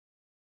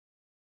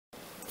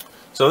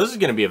So this is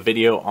going to be a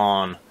video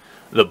on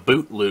the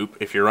boot loop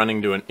if you're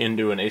running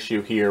into an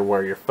issue here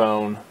where your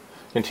phone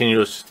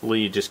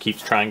continuously just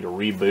keeps trying to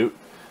reboot.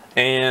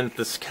 And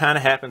this kind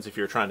of happens if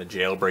you're trying to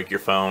jailbreak your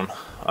phone,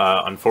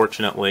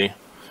 unfortunately.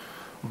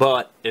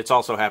 But it's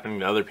also happening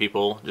to other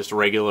people, just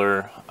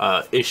regular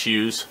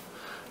issues.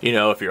 You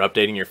know, if you're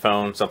updating your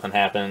phone, something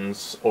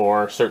happens,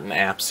 or certain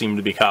apps seem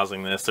to be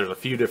causing this. There's a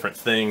few different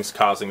things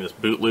causing this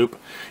boot loop.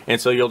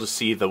 And so you'll just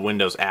see the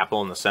Windows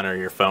Apple in the center of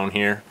your phone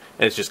here.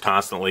 It's just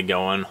constantly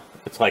going.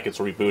 It's like it's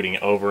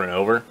rebooting over and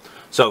over.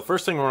 So the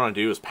first thing we're going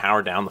to do is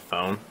power down the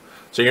phone.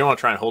 So you're going to want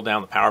to try and hold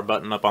down the power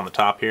button up on the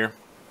top here.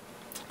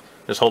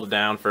 Just hold it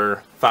down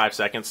for 5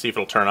 seconds, see if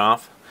it'll turn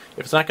off.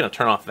 If it's not going to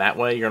turn off that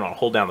way, you're going to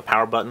hold down the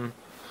power button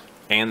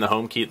and the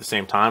home key at the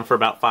same time for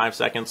about 5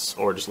 seconds,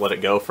 or just let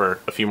it go for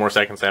a few more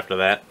seconds after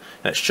that.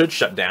 And it should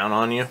shut down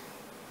on you.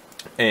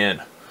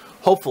 And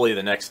hopefully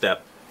the next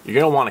step, you're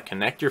going to want to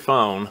connect your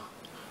phone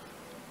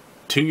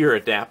to your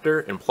adapter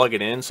and plug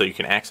it in so you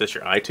can access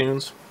your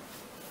iTunes.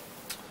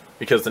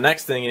 Because the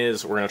next thing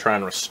is we're going to try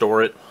and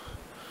restore it.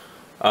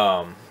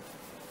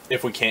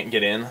 If we can't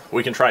get in,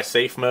 we can try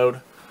safe mode,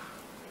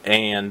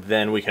 and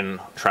then we can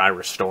try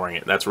restoring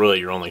it. That's really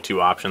your only two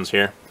options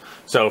here.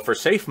 So for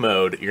safe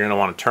mode, you're going to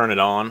want to turn it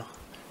on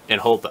and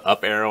hold the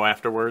up arrow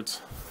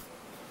afterwards.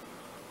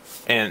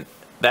 And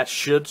that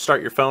should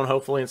start your phone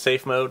hopefully in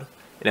safe mode.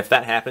 And if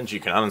that happens,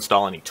 you can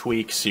uninstall any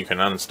tweaks, you can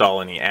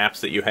uninstall any apps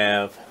that you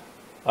have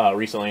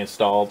recently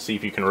installed, see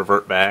if you can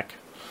revert back.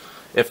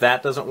 If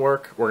that doesn't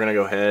work, we're going to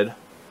go ahead,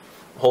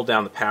 hold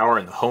down the power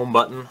and the home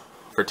button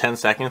for 10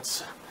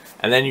 seconds.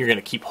 And then you're going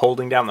to keep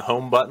holding down the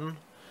home button,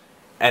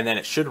 and then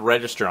it should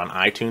register on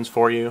iTunes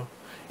for you.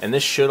 And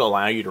this should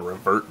allow you to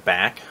revert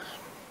back.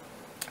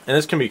 And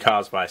this can be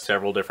caused by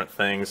several different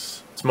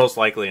things. It's most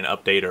likely an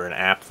update or an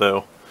app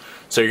though.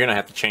 So you're going to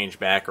have to change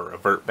back or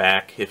revert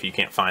back if you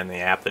can't find the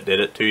app that did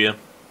it to you.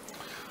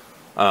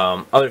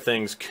 Other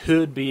things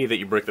could be that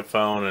you brick the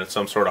phone and it's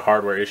some sort of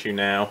hardware issue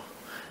now,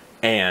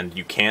 and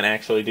you can't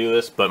actually do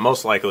this, but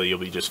most likely you'll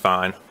be just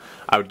fine.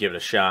 I would give it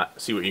a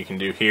shot, see what you can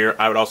do here.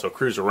 I would also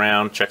cruise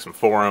around, check some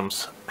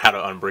forums, how to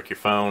unbrick your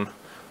phone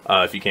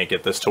if you can't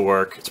get this to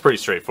work. It's pretty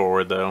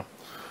straightforward though.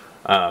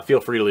 Feel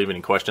free to leave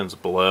any questions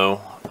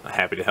below.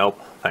 Happy to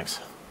help. Thanks.